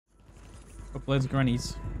Couple of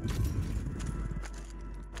grannies.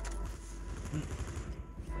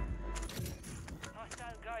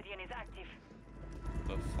 Hostile Guardian is active.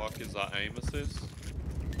 The fuck is that aim assist?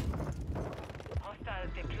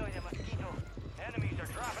 Hostiles deploy the mosquito. Enemies are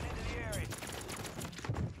dropping into the area.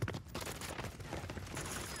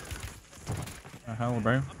 The hell,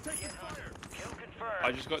 bro? Kill confirmed.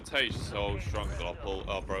 I just got tased so strong that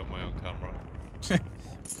I broke my own camera.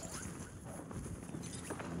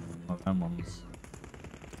 Oh, them ones.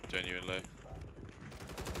 Genuinely.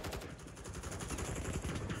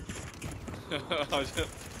 I just...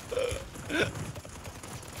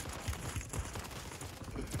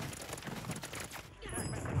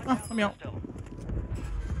 Ah, let me out.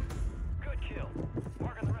 Good kill.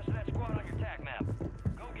 Marking the rest of that squad on your tac map.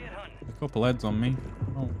 Go get hunting. A couple heads on me.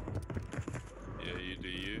 Oh. Yeah, you do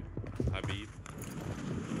you. Habib.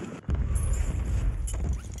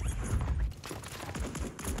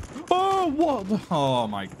 Oh, what the? Oh,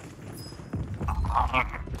 my.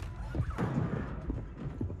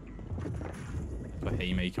 The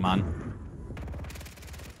haymaker, man.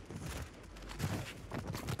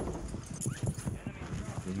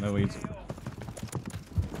 There's no way to...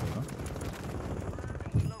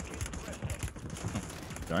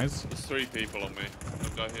 Guys. There's 3 people on me.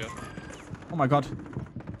 One guy here. Oh my god.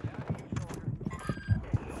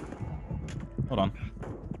 Hold on.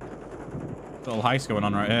 Little heist going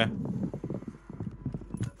on right here.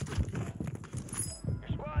 Your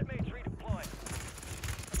squad mates redeploy.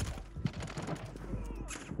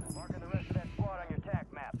 Marking the rest of that squad on your tac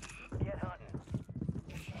map. Get hunting.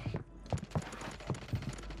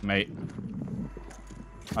 Mate.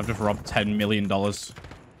 I've just robbed $10 million.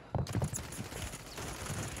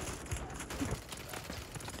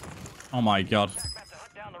 Oh my god.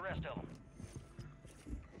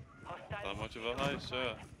 That much of a heist,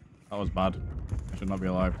 yeah. That was bad. I should not be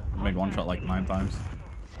alive. I made one shot like 9 times.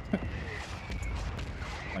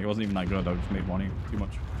 Like it wasn't even that good. I just made one too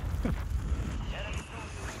much.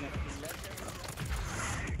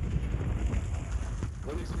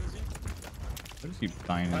 I just keep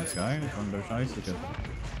dying in this guy. It's one of those guys.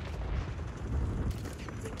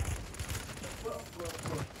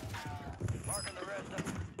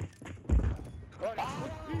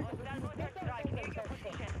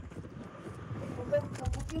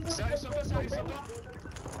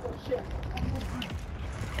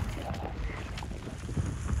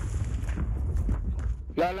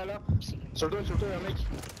 Là. Sur le dos, un mec.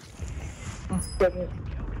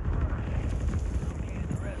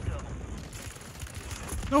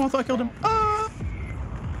 No, I thought I killed him. Ah!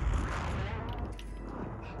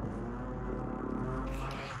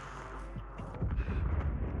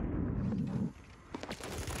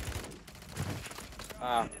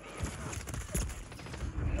 Ah.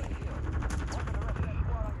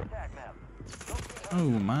 Oh,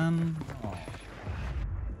 man. Oh.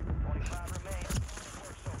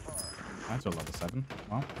 That's a level 7.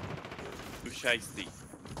 Wow. Shiesty.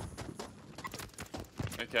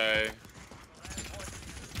 Okay.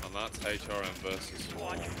 And that's HRM versus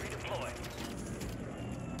Swarm.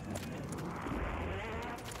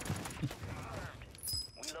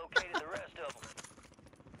 We located the rest of them.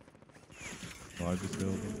 Largest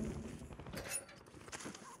building.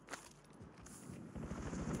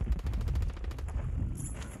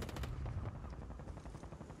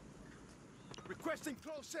 Requesting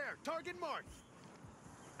close air. Target marked.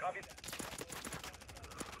 Copy that.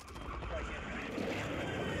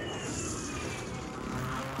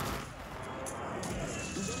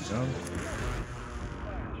 Go.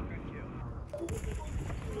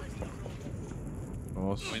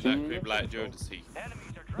 Boss. I mean, that could be Black Joe to see.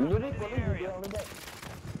 Enemies are dropping into the area.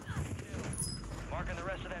 Marking the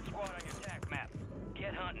rest of that squad on your tac map.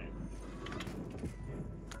 Get hunting.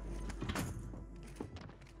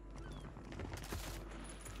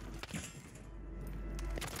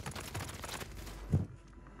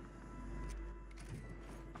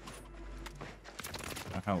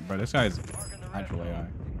 Help, bro. This guy's actual AI.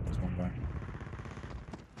 This one guy.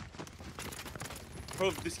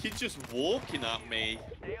 Bro, this kid's just walking at me.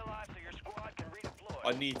 Stay alive so your squad can redeploy.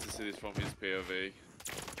 I need to see this from his POV.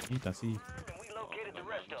 Eat that, see. And we located the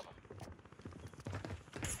rest of them.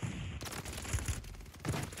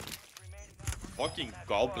 Fucking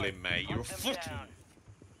goblin, mate. You're a fucking...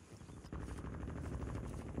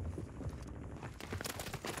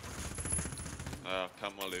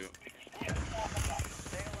 Come on, loot.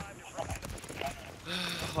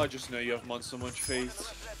 I just know you have monster munch feet.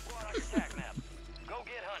 Go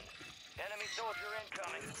get hunting. Enemy soldier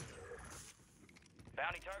incoming.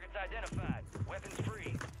 Bounty targets identified. Weapons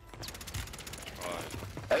free. Right.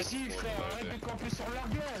 Vas-y, frère, arrête de camper sur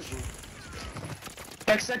l'arrière.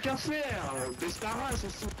 Pas que ça qu'à faire. Baisse ta race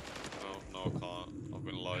aussi. No, I can't. I've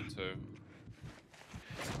been lied to.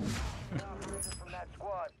 Operators from that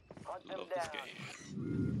squad. Hunt them Love this down.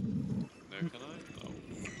 game. No, can I? No.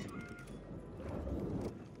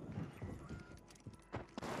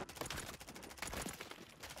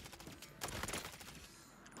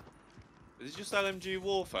 Is it just LMG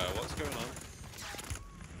warfare? What's going on?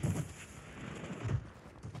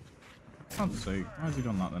 Can't see. Why has he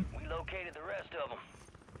done that then? We located the rest of them.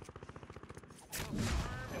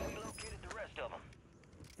 And we located the rest of them.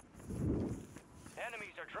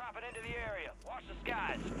 Enemies are dropping into the area. Watch the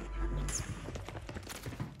skies.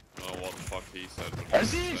 I don't know what the fuck he said. But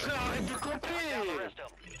Vas-y, frère, arrête de Down the camper. rest of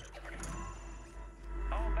them.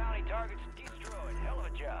 All bounty targets destroyed. Hell of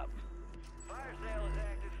a job. Fire sale is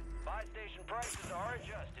active. Buy station prices are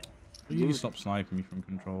adjusted. Will you stop sniping me from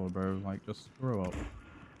controller, bro? Like, just grow up.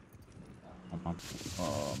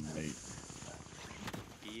 Oh, mate.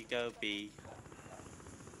 here you go, B.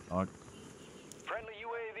 Dog. Friendly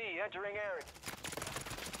UAV entering area.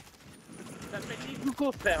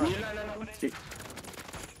 Il est là, là, là.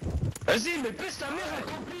 Vas-y, mais baisse ta mère à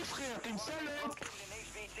camper, frère. T'es une salope. Located in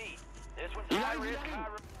HVT. This one's Il high arrive, il risk, arrive.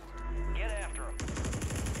 high Get after him.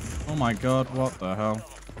 Oh my god, what the hell?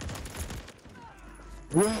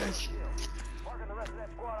 Wesh. Marking the rest of that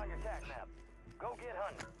squad on your tac map. Go get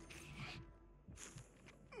hunting.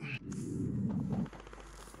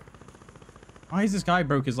 Why is this guy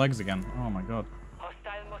broke his legs again? Oh my god.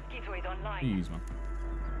 Hostile mosquito is online. Jeez, man.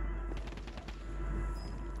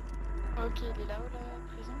 Ok, il est là-haut, la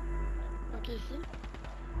prison. Ok, ici.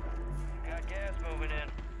 Got gas moving in.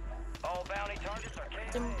 All bounty targets are Il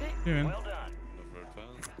est KO. monté. Doing. Well done. Never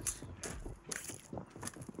advanced.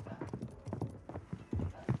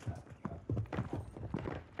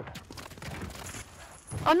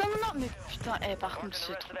 Oh non, non, non, mais putain, par Marking contre, the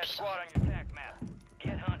c'est rest of trop that pire. squad on your tac map.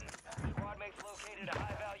 Get hunting. Squad mates located a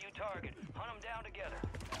high value target. Hunt them down together.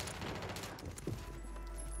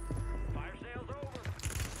 Fire sale's over.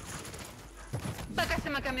 T'as cassé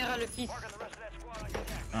ma caméra, le fils. Marking the rest of that squad on your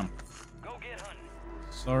tac map. Damn. Go get hunting.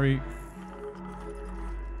 Sorry.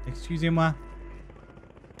 Excusez-moi.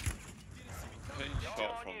 Getting It's all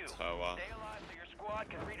shot on from you. tower. Stay alive so your squad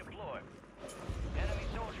can redeploy. Enemy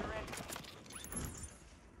soldier in.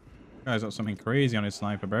 Guy's got something crazy on his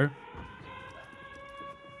sniper, bro.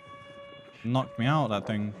 Knocked me out, that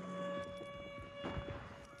thing.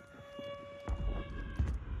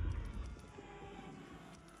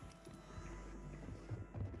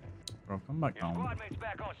 Bro, come back Your down. squad mates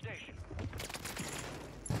back on station.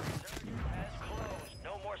 Surgeon has closed.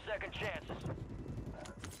 No more second chances.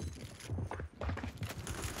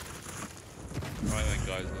 Right then,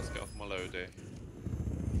 guys, let's get off my loader.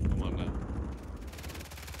 Come on now. We're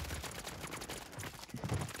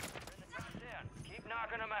in the top 10. Keep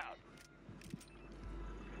knocking them out.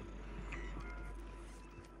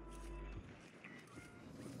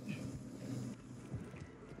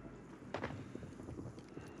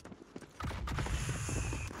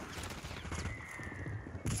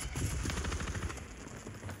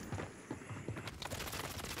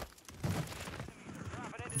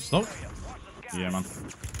 Dropping into the Stop. area. Watch the skies. Yeah, man.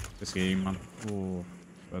 This game, man. Oh,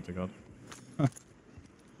 swear to God. Gas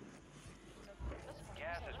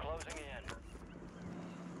is closing in.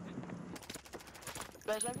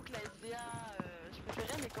 Bah, j'avoue que la SVA, je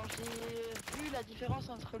préférais, mais quand j'ai vu la différence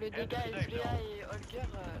entre le dégât SVA et Holger,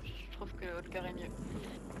 je trouve que Holger est mieux.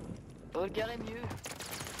 Holger est mieux.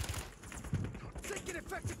 Taking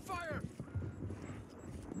effective fire!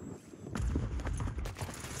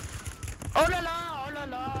 Oh là là, oh là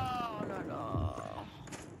là, oh là là.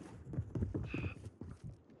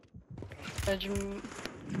 T'as dû me...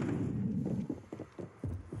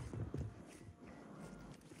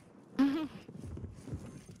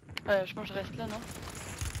 je pense que je reste là, non?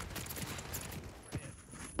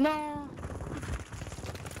 Non.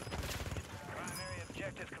 Primary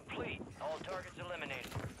objective complete. All targets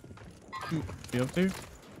eliminated. You up to?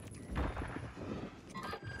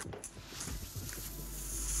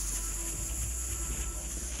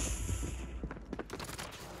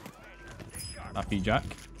 Happy Jack.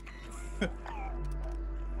 This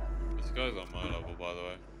guy's on my level, by the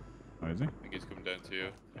way. Oh, is he? I think he's coming down to you.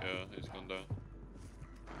 Yeah, he's gone down.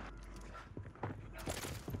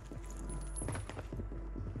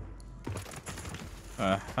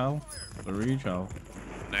 Hell? The regen.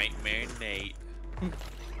 Nightmare Nate. Got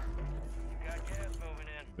gas moving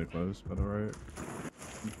in. They're close, by the right.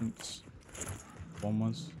 Entrance. One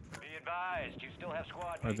was. Be advised, you still have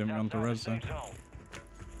squad I mates didn't want to outside the res safe then. zone.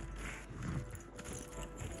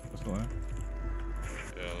 That's all there.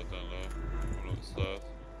 Yeah, they're down low. One on the stairs.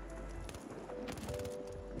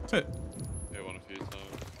 it? Yeah, one a few times.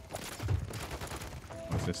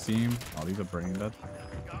 What's this team? Oh, these are brain dead.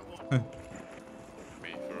 Me,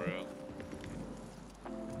 for real.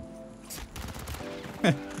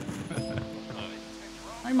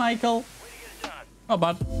 Hi, Michael. Not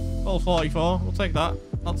bad. All 44. We'll take that.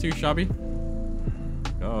 Not too shabby.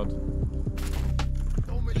 God.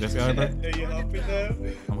 This guy, bro. Are you happy now?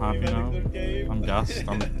 I'm happy now. I'm gassed.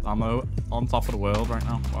 I'm on top of the world right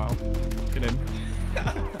now. Wow. Look at him.